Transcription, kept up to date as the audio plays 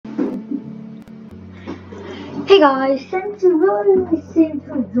Hey guys, thanks you really seem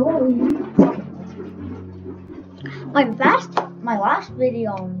to join my last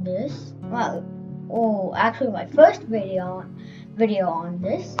video on this. Well, actually my first video on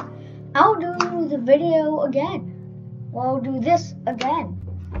this. I'll do the video again. Well, I'll do this again,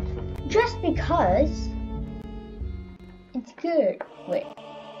 just because it's good. Wait,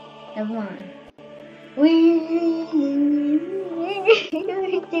 never mind.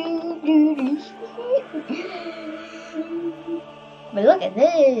 But look at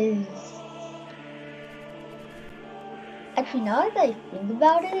this. Actually, now that I think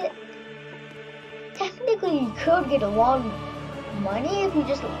about it, technically you could get a lot of money if you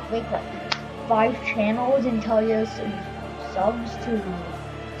just make like 5 channels and tell your subs to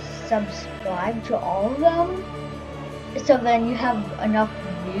subscribe to all of them. So then you have enough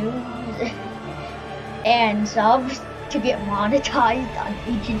views and subs to get monetized on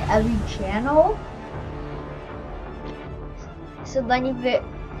each and every channel. So then you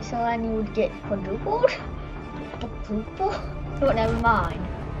would get quadrupled? Quadruple? Oh, never mind.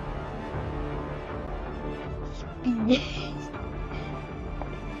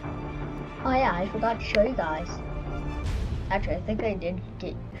 Oh yeah, I forgot to show you guys. Actually, I think I did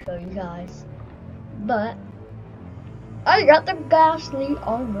show you guys. But I got the ghastly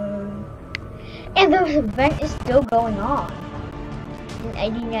armor. And this event is still going on in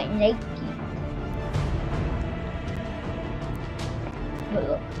 1980. But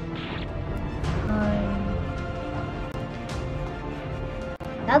look,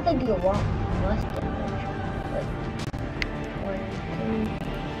 not they do a lot less damage, but 1,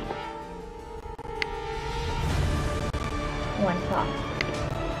 2, 1 pop.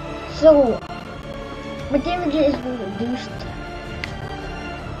 So my damage is reduced.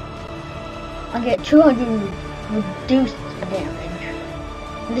 I get 200 reduced damage.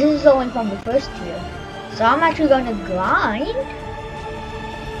 This is only from the first tier. So I'm actually gonna grind,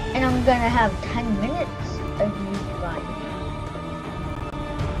 and I'm gonna have 10 minutes of me grinding.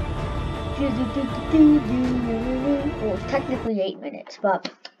 Well, technically 8 minutes, but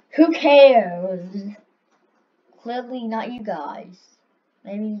who cares? Clearly not you guys.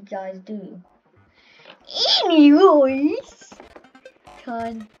 Maybe you guys do. Anyways,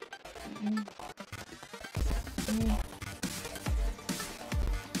 time.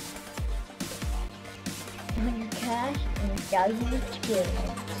 Cash and 1,000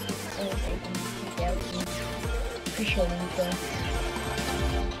 experience. Appreciate it.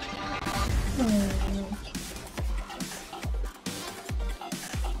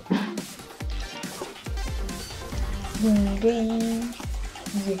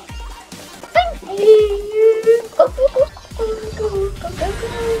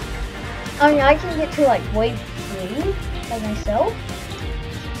 I mean, I can get to like wave 3 by myself.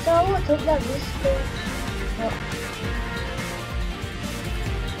 So let's hope that this goes.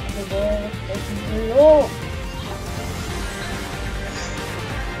 The world doesn't real.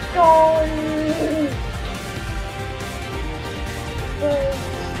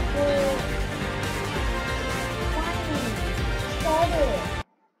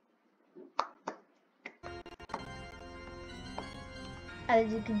 As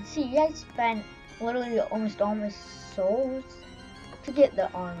you can see, I spent literally almost all my souls to get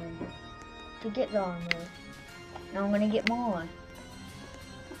the armor. Now I'm gonna get more.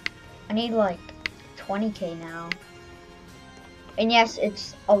 I need like 20k now. And yes,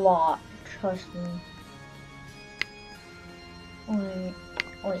 it's a lot, trust me.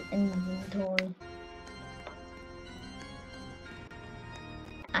 Wait, inventory.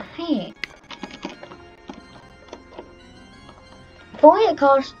 If only it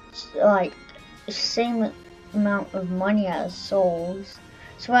costs like the same amount of money as souls,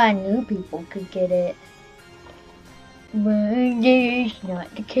 so I knew people could get it. But it's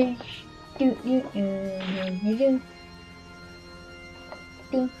not the case. I'm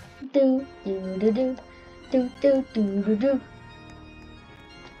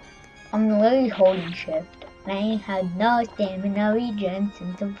literally holding shift. I ain't had no stamina regen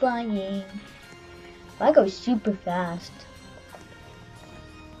since I'm flying. I go super fast.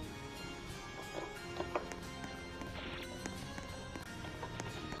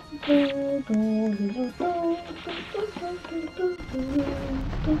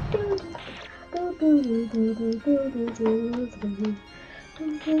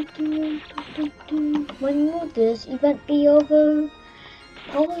 When will this event be over?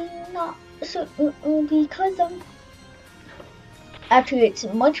 Probably not soon, because actually it's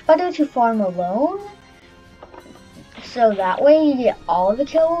much better to farm alone, so that way you get all the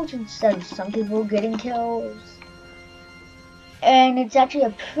kills instead of some people getting kills. And it's actually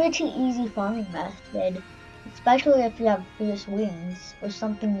a pretty easy farming method. Especially if you have fierce wings or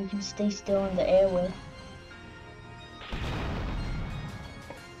something you can stay still in the air with.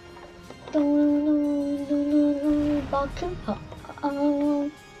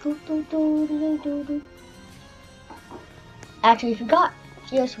 Actually, if you got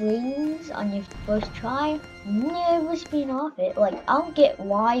fierce wings on your first try, never spin off it. Like, I don't get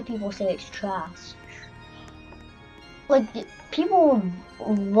why people say it's trash. Like, people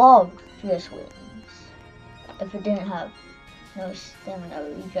love fierce wings if it didn't have no stamina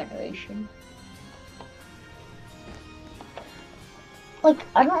regeneration. Like,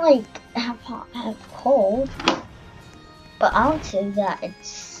 I don't like have cold, but I don't say that it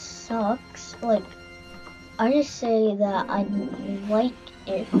sucks. Like, I just say that I like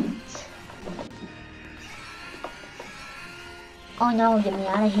it. Oh no, get me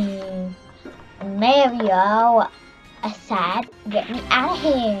out of here. Mario, I said, get me out of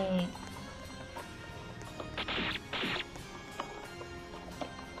here.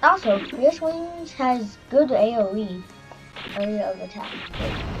 Also, Fierce Wings has good AoE. Area of attack.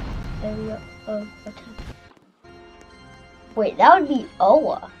 Area of attack. Wait, that would be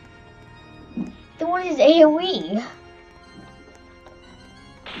Oa. Then what is AoE?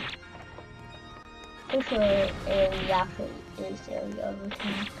 Pretty sure AoE actually is area of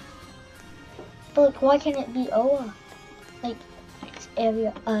attack. But like, why can't it be Oa? Like, it's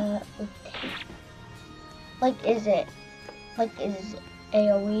area of attack. Like, is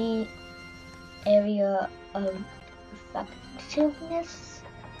AoE area of effectiveness?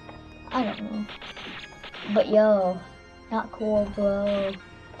 I don't know. But yo, not cool, bro.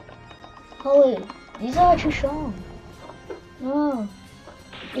 Holy, these are too strong. No,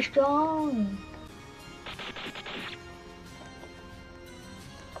 you're strong.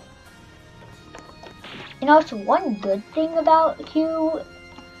 And also, one good thing about Q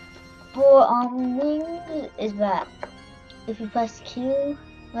for wings is that if you press Q,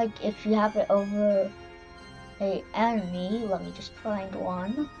 like if you have it over a enemy, let me just find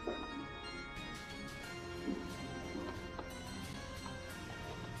one.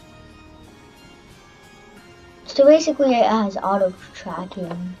 So basically, it has auto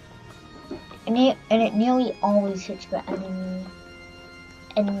tracking, and it nearly always hits the enemy.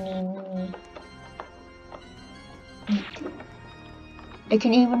 It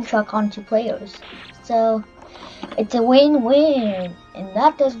can even track onto players, so it's a win-win, and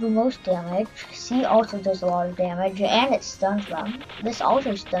that does the most damage. C also does a lot of damage, and it stuns them. This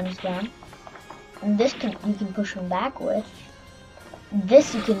also stuns them, and this you can push them back with.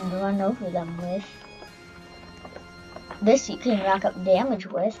 This you can run over them with. This you can rack up damage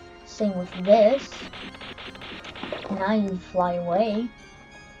with. Same with this. Now you fly away,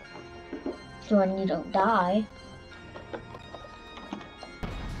 so when you don't die.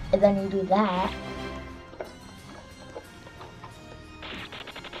 And then you do that.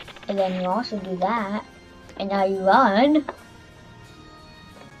 And then you also do that. And now you run.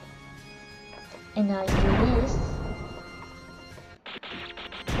 And now you do this.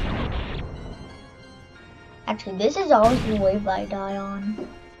 Actually, this is always the wave I die on.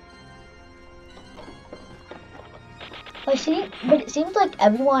 But it seems like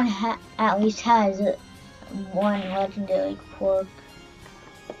everyone at least has one legendary quirk.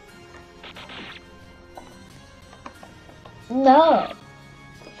 No!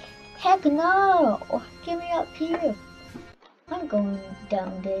 Heck no! Get me up here. I'm going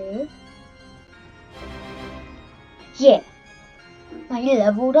down there. Yeah. I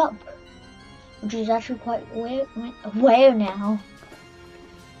leveled up. Which is actually quite rare now.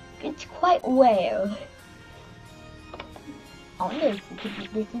 It's quite rare. I wonder if we could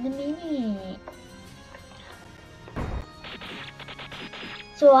beat this in a minute.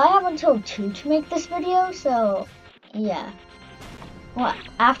 So I have until 2 to make this video, so yeah. Well,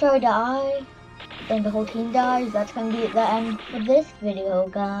 after I die, and the whole team dies, that's gonna be the end for this video,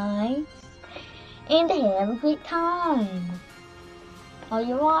 guys. And have a great time while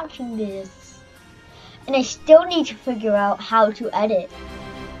you're watching this. And I still need to figure out how to edit.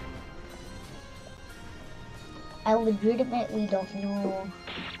 I legitimately don't know.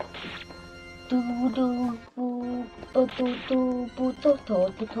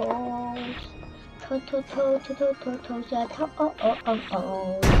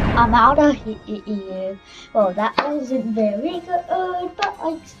 I'm out of here. Well, that wasn't very good, but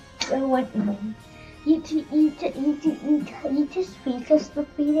I still went home. You just speak us the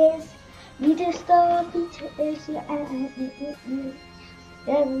fetus. You just stop fetus.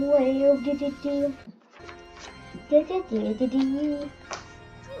 Everywhere you did it.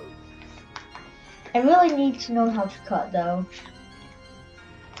 I really need to know how to cut though.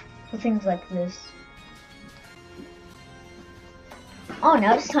 For things like this. Oh,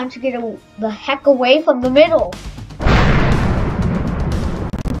 now it's time to get the heck away from the middle.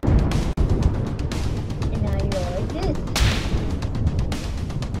 And now you go like this.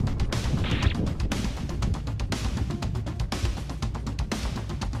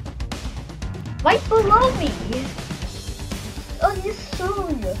 Right below me. Oh, you're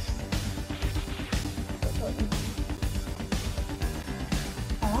serious.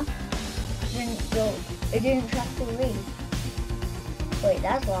 Huh? It didn't track the lead. Wait,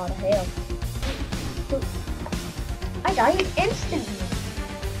 that's a lot of hail. I died instantly.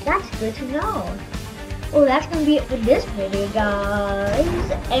 That's good to know. Well, that's gonna be it for this video,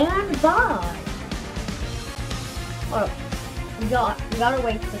 guys. And bye. Oh, we gotta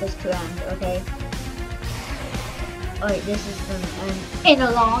wait for this to end, okay? Alright, this is gonna end in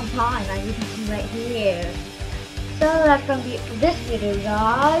a long time, as you can see right here. So that's gonna be it for this video,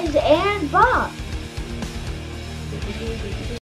 guys. And bye.